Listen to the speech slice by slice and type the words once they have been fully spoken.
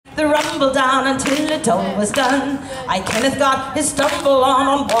tumble down until it all was done. Kenneth got his stumble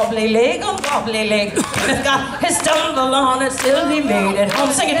on wobbly leg, Kenneth got his stumble on and still he made it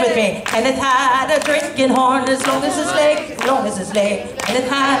home. Sing it with me. Kenneth had a drinking horn as long as his leg, Kenneth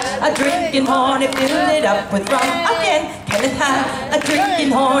had a drinking horn, he filled it up with rum. Again, Kenneth had a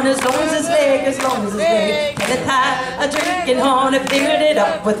drinking horn as long as his leg, Kenneth had a drinking horn, he filled it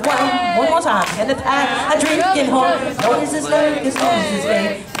up with rum. One more time. Kenneth had a drinking horn as long as his leg,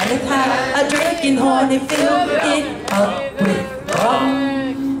 Kenneth had a drinking horn, he filled it up with rum.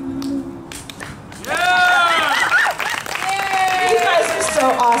 You guys are so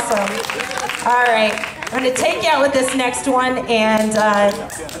awesome. All right, I'm going to take you out with this next one, and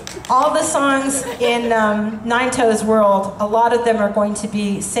all the songs in Nine Toes World, a lot of them are going to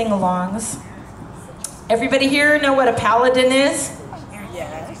be sing-alongs. Everybody here know what a paladin is?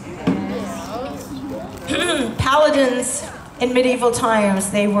 Paladins in medieval times,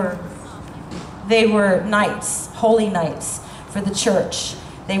 they were knights, holy knights for the church.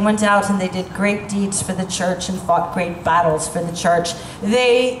 They went out and they did great deeds for the church and fought great battles for the church.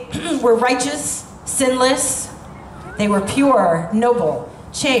 They were righteous, sinless. They were pure, noble,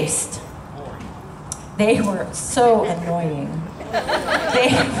 chaste. They were so annoying.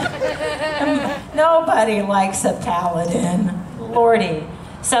 Nobody likes a paladin. Lordy.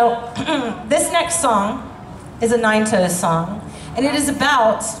 So this next song is a Nine Toes song, and it is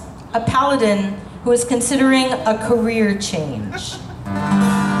about a paladin who is considering a career change.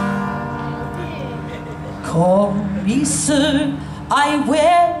 Call me sir, I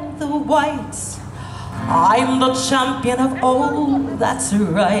wear the white. I'm the champion of all that's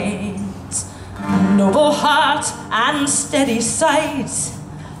right. Noble heart and steady sight,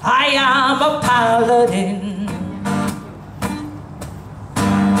 I am a paladin.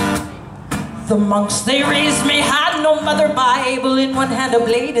 The monks they raised me had no mother Bible, in one hand a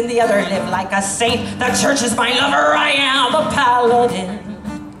blade, in the other live like a saint. The church is my lover, I am a paladin.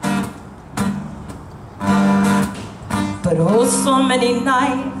 But oh, so many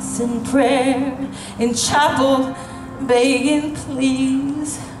nights in prayer, in chapel, begging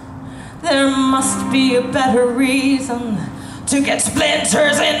please. There must be a better reason to get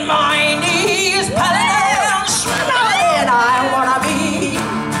splinters in my knees. Paladin, paladin, I wanna be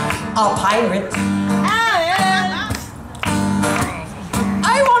a pirate.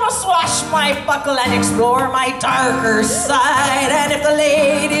 I wanna swash my buckle and explore my darker side. And if the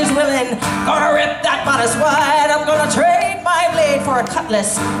lady's willing, gonna rip that bodice wide. I'm gonna trade my blade for a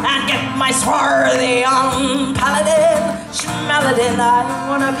cutlass and get my swarthy on. Paladin, schmaladin, I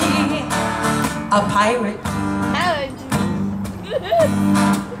wanna be a pirate.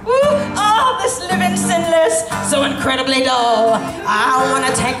 Oh, this living sinless, so incredibly dull. I want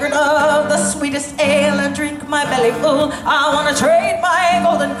a tankard of the sweetest ale and drink my belly full. I want to trade my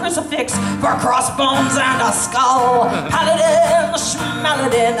golden crucifix for crossbones and a skull. Paladin,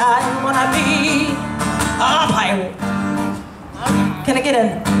 schmaladin, I want to be a pirate. Can I get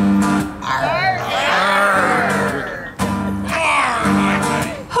an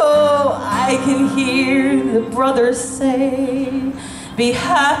Oh, I can hear the brothers say, be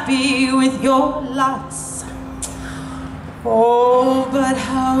happy with your lots. Oh, but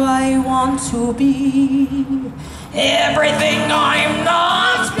how I want to be everything I'm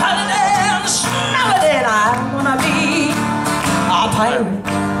not. Paladin, schmaladin, I wanna be a pirate.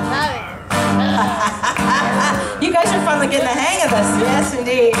 You guys are finally getting the hang of this. Yes,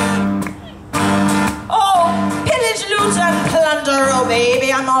 indeed. Oh, pillage, loot, and plunder. Oh,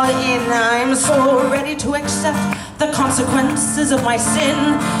 baby, I'm all in. I'm so ready to accept the consequences of my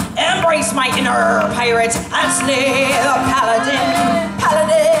sin. Embrace my inner pirate and slay the paladin.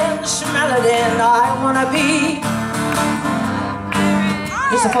 Paladin, schmaladin, I wanna be.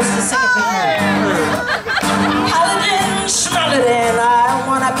 You're supposed to sing it with me. Paladin, schmaladin, I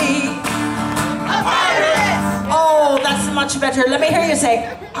wanna be a pirate. Oh, that's much better. Let me hear you say,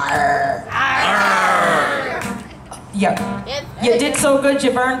 arr. Arr. Yeah, you did so good,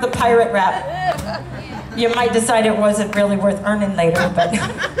 you've earned the pirate rap. You might decide it wasn't really worth earning later, but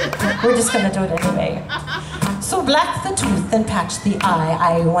we're just gonna do it anyway. So black the tooth and patch the eye,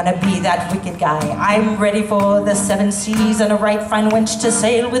 I wanna be that wicked guy. I'm ready for the 7 seas and a right fine wench to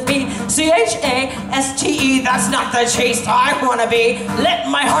sail with me. C-H-A-S-T-E, that's not the chaste I wanna be. Let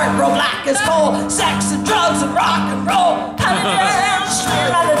my heart grow black as coal, sex and drugs and rock and roll. Paladin,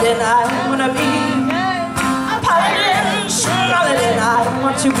 schmaladin, I wanna be. Paladin, schmaladin, I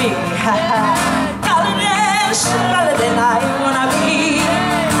want to be. Paladin, schmaladin, I wanna be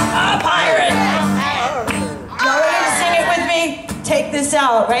a pirate. Y'all ready to sing it with me? Take this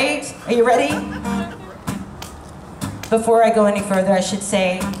out, right? Are you ready? Before I go any further, I should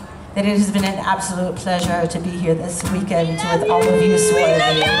say, that it has been an absolute pleasure to be here this weekend with all of you swarthy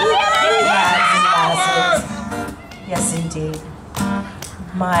lads and lasses. Yes, indeed.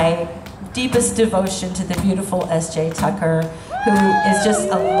 My deepest devotion to the beautiful S.J. Tucker, who is just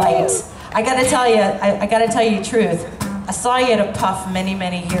a light. I gotta tell you, I gotta tell you the truth. I saw you at a puff many,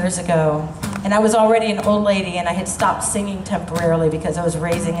 many years ago, and I was already an old lady, and I had stopped singing temporarily because I was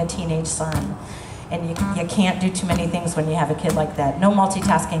raising a teenage son. And you can't do too many things when you have a kid like that. No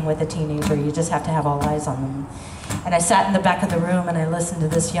multitasking with a teenager, you just have to have all eyes on them. And I sat in the back of the room and I listened to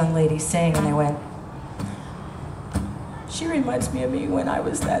this young lady sing, and I went, she reminds me of me when I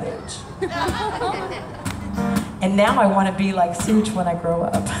was that age. And now I want to be like Suge when I grow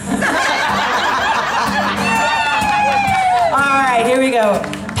up. All right, here we go.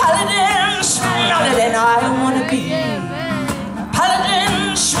 Paladin, paladin, I want to be.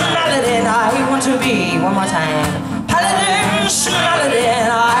 Paladin, paladin, I want to be. One more time. Paladin,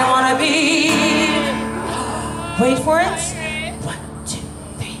 paladin, I want to be. Wait for it. 1, 2,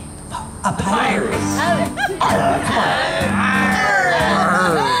 3, 4. A pirate. Come on.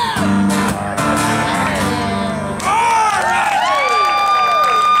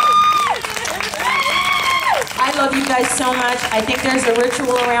 I love you guys so much. I think there's a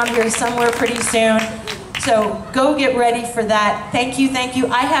ritual around here somewhere pretty soon. So go get ready for that. Thank you, thank you.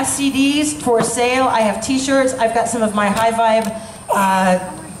 I have CDs for sale. I have t-shirts. I've got some of my high vibe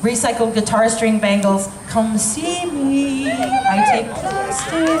recycled guitar string bangles. Come see me. I take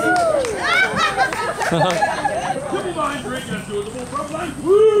plastic.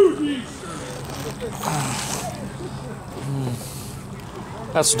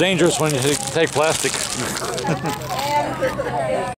 That's dangerous when you take plastic.